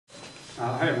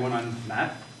Hi everyone, I'm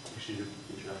Matt. You should do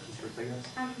introductions first, I guess.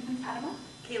 I'm Fatima,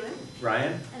 Kaylin,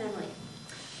 Ryan, and Emily.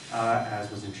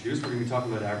 As was introduced, we're going to be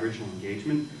talking about Aboriginal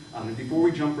engagement. And before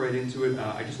we jump right into it,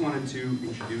 I just wanted to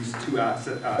introduce two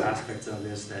aspects of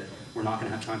this that we're not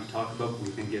going to have time to talk about, but we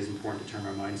think is important to turn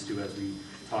our minds to as we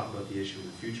talk about the issue in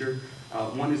the future.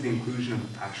 One is the inclusion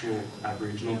of actual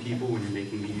Aboriginal people when you're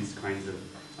making these kinds of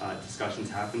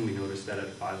discussions happen. We noticed that at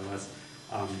 5 of us,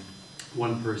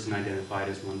 one person identified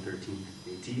as 113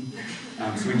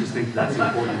 AT. So we just think that's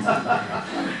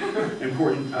an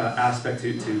important aspect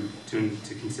to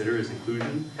consider is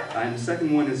inclusion. And the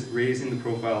second one is raising the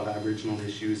profile of Aboriginal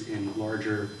issues in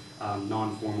larger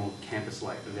non-formal campus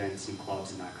life events and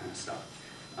clubs and that kind of stuff.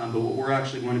 But what we're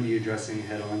actually going to be addressing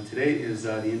head on today is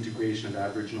the integration of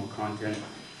Aboriginal content,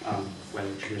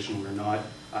 whether traditional or not,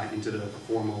 into the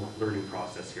formal learning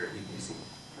process here at UBC.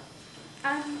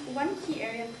 One key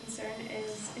area of concern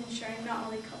is ensuring not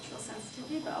only cultural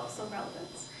sensitivity but also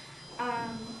relevance.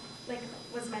 Like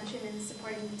was mentioned in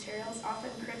supporting materials,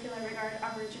 often curricula regard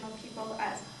Aboriginal people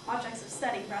as objects of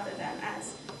study rather than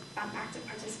as active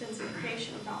participants in the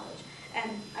creation of knowledge.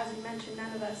 And as we mentioned,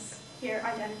 none of us here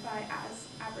identify as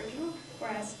Aboriginal or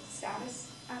as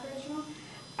status Aboriginal.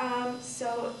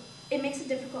 So it makes it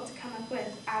difficult to come up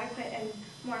with adequate and,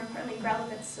 more importantly,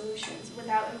 relevant solutions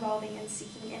without involving and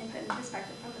seeking input and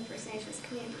perspective from the First Nations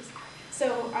communities.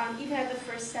 So even at the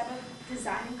first step of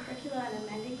designing curricula and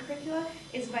amending curricula,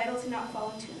 it's vital to not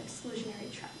fall into an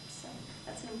exclusionary trap. So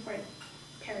that's an important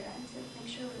paradigm to make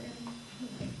sure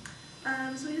we're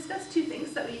in. So we discussed two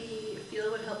things that we feel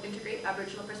would help integrate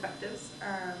Aboriginal perspectives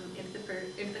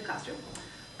into the classroom.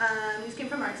 These came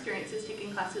from our experiences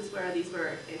taking classes where these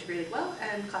were integrated well,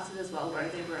 and classes as well where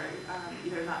they were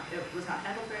it was not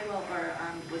handled very well or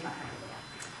was not handled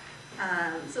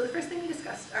well. So the first thing we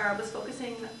discussed was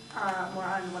focusing more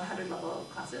on 100 level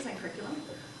classes and curriculum.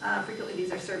 Frequently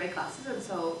these are survey classes, and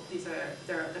so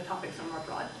the topics are more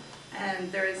broad.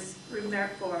 And there is room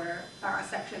there for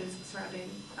sections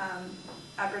surrounding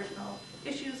Aboriginal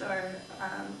issues or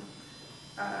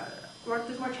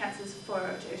there's more chances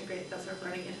to integrate that sort of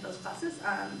learning into those classes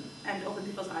and open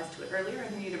people's eyes to it earlier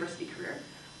in their university career,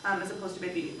 as opposed to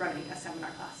maybe running a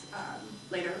seminar class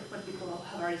later when people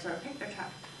have already sort of picked their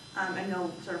track and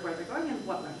know sort of where they're going and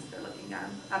what lens they're looking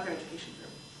at their education through.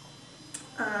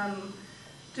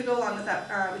 To go along with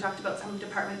that, we talked about some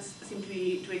departments seem to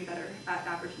be doing better at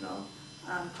Aboriginal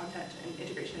content and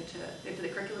integration into the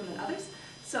curriculum than others.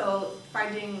 So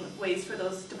finding ways for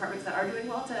those departments that are doing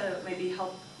well to maybe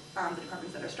help the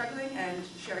departments that are struggling and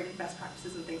sharing best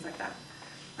practices and things like that,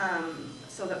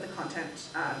 so that the content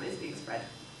is being spread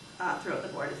throughout the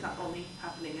board. It's not only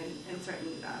happening in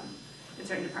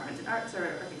certain departments in arts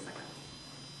or things like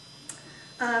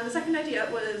that. The second idea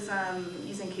was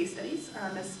using case studies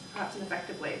as perhaps an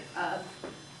effective way of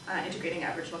integrating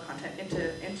Aboriginal content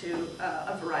into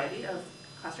a variety of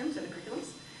classrooms and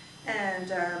curriculums.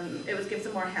 And it was give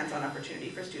some more hands-on opportunity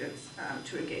for students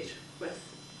to engage with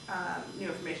new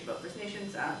information about First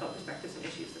Nations, about perspectives and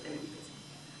issues that they may be facing.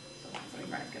 So that's something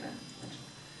Brian's going to mention.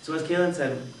 so as Kaylin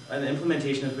said, an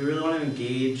implementation is we really want to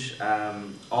engage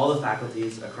all the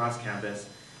faculties across campus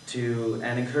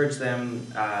and encourage them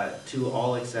to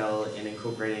all excel in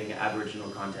incorporating Aboriginal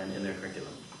content in their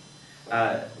curriculum.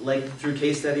 Like through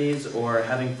case studies or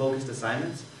having focused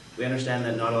assignments, we understand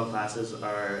that not all classes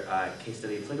are case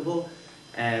study applicable,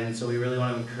 and so we really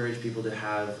want to encourage people to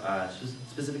have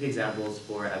specific examples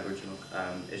for Aboriginal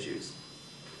issues.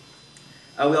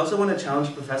 We also want to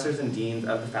challenge professors and deans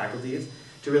of the faculties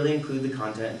to really include the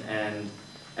content and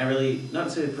really not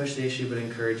necessarily push the issue, but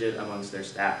encourage it amongst their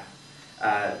staff.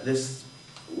 This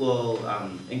will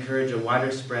encourage a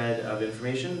wider spread of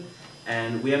information,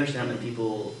 and we understand that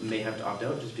people may have to opt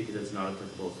out just because it's not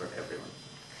applicable for everyone.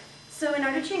 So in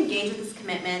order to engage with this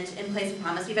commitment in place of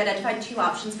promise, we've identified two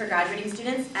options for graduating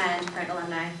students and current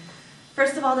alumni.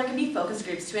 First of all, there can be focus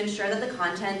groups to ensure that the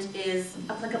content is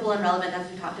applicable and relevant,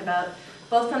 as we talked about,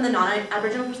 both from the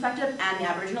non-Aboriginal perspective and the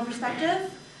Aboriginal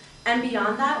perspective. And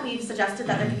beyond that, we've suggested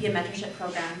that there could be a mentorship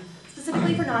program,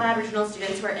 specifically for non-Aboriginal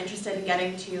students who are interested in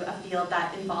getting to a field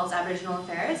that involves Aboriginal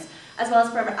affairs, as well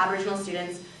as for Aboriginal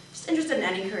students just interested in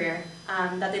any career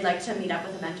that they'd like to meet up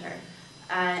with a mentor.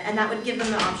 And that would give them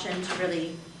the option to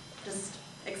really just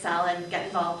excel and get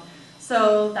involved.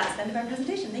 So that's the end of our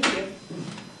presentation. Thank you.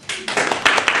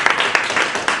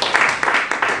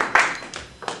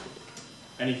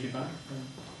 Any feedback?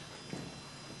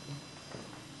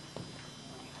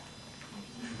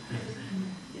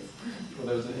 Well,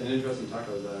 there was an interesting talk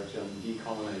that was actually on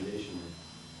decolonization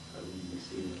of the UBC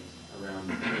around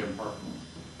Park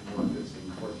and what this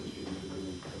in courses students are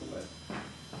doing, but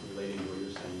relating to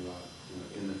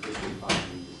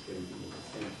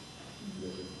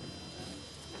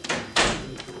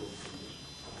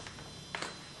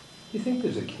you think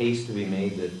there's a case to be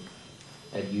made that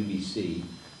at UBC,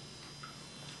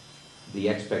 the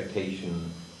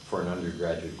expectation for an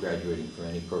undergraduate graduating from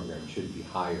any program should be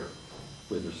higher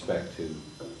with respect to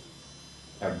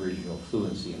Aboriginal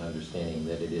fluency and understanding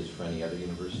that it is for any other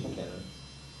university in Canada?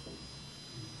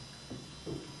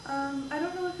 I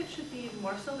don't know if it should be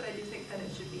more so, but I do think that it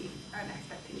should be an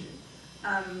expectation.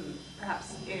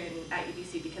 Perhaps at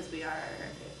UBC, because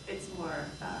it's more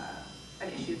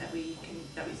an issue that we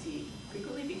see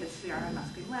frequently because we are on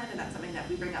Musqueam land, and that's something that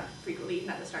we bring up frequently, even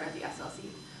at the start of the SLC.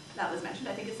 That was mentioned.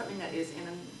 I think it's something that is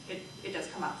it does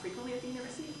come up frequently at the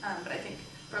university, but I think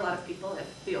for a lot of people,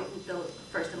 if the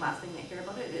first and last thing they hear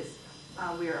about it is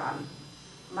we are on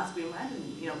Musqueam land,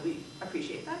 and we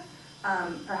appreciate that.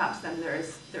 Perhaps then there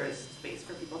is space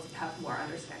for people to have more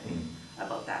understanding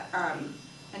about that.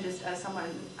 And just as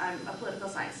someone, I'm a political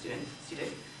science student,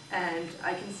 and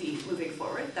I can see moving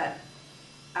forward that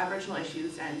Aboriginal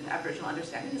issues and Aboriginal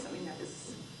understanding is something that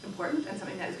is important and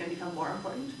something that is going to become more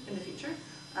important in the future.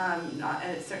 And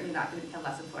it's certainly not going to become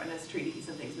less important as treaties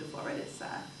and things move forward. It's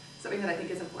something that I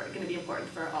think is going to be important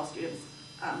for all students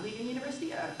leaving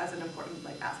university as an important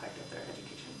aspect of their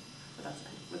education. But that's, I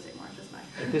would say, more just my.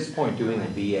 At this point, doing a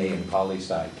BA in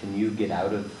poli-sci, can you get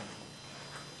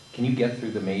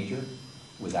through the major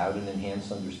without an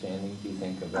enhanced understanding, do you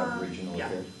think, of Aboriginal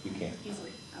affairs? You can.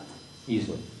 Easily.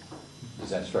 Easily.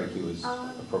 Does that strike you as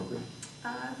appropriate?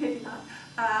 Maybe not.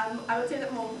 I would say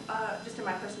that more, just in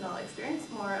my personal experience,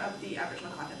 more of the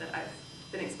Aboriginal content that I've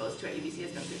been exposed to at UBC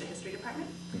has been through the history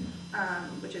department,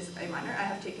 which is a minor. I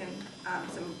have taken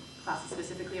some classes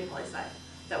specifically in poli-sci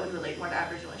that would relate more to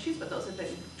Aboriginal issues, but those have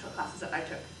been classes that I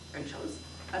took and chose,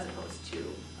 as opposed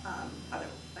to other,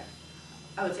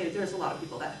 I would say there's a lot of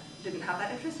people that didn't have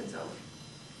that interest and so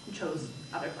chose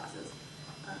other classes.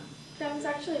 That was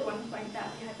actually one point that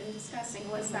we had been discussing,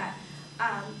 was that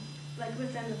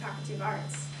within the Faculty of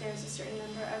Arts, there's a certain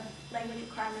number of language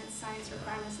requirements, science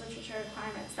requirements, literature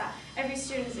requirements that every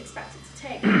student is expected to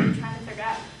take. And we're trying to figure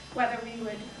out whether we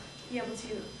would be able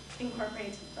to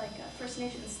incorporate First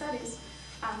Nations studies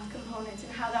component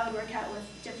and how that would work out with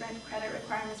different credit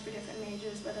requirements for different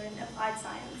majors, whether in applied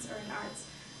science or in arts,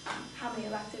 how many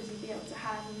electives you'd be able to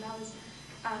have, and that was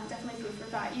definitely food for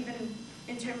thought, even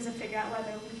in terms of figuring out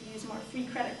whether we could use more 3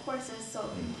 credit courses so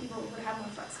people would have more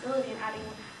flexibility in adding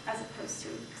one as opposed to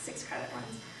 6 credit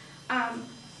ones.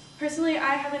 Personally,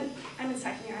 I'm in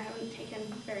second year, I haven't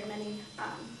taken very many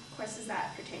courses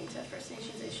that pertain to First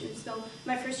Nations issues, though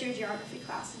my first year geography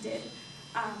class did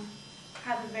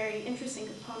have a very interesting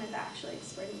component that actually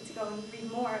spurred me to go and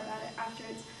read more about it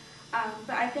afterwards.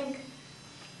 But I think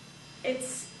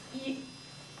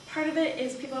part of it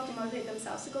is people have to motivate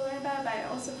themselves to go learn about it, but I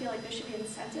also feel like there should be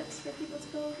incentives for people to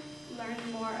go learn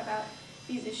more about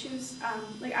these issues.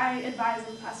 I advise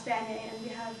in class Vanier, and we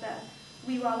have the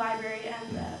Weewa Library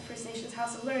and the First Nations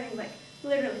House of Learning,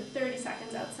 literally 30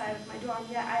 seconds outside of my dorm.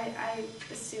 Yet I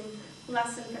assume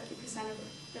less than 50% of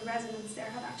the residents there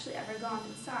have actually ever gone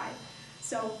inside.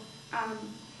 So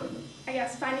I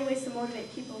guess finding ways to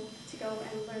motivate people to go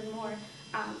and learn more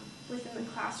within the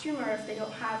classroom, or if they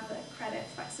don't have the credit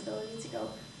flexibility to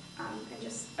go and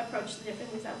just approach the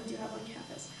different things that we do have on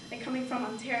campus. Coming from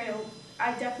Ontario,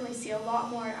 I definitely see a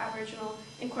lot more Aboriginal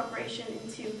incorporation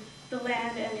into the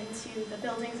land and into the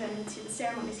buildings and into the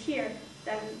ceremonies here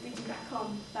than we do back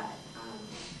home. But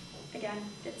again,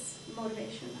 it's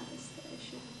motivation that is the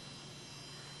issue.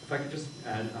 If I could just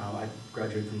add, I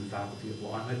graduated from the Faculty of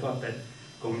Law, and I thought that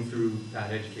going through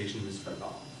that education was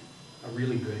a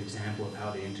really good example of how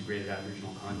they integrated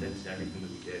Aboriginal content into everything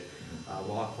that we did.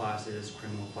 Law classes,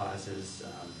 criminal classes,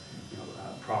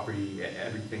 property,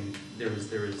 everything.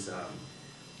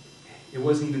 It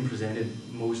wasn't even presented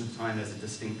most of the time as a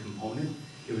distinct component.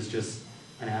 It was just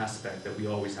an aspect that we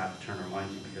always have to turn our mind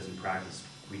to, because in practice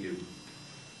we do.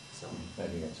 So I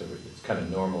think it's kind of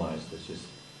normalized. It's just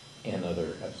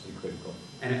another absolutely critical.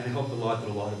 And it helped a lot that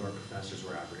a lot of our professors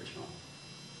were Aboriginal.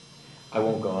 I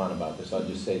won't go on about this. I'll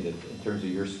just say that in terms of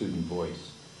your student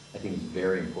voice, I think it's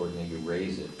very important that you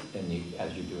raise it, and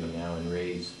as you're doing now, and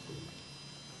raise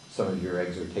some of your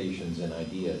exhortations and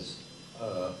ideas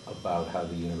about how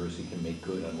the university can make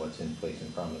good on what's in place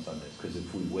and promise on this. Because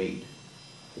if we wait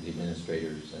for the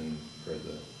administrators and for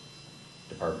the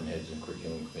department heads and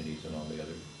curriculum committees and all the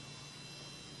other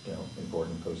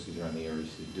important posties around the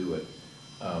areas to do it,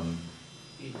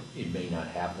 it may not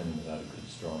happen without a good,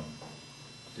 strong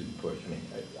student push. I mean,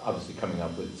 obviously coming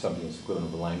up with something that's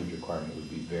equivalent of a language requirement would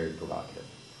be very provocative.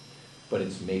 But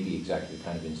it's maybe exactly the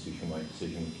kind of institution-wide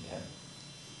decision we need to have.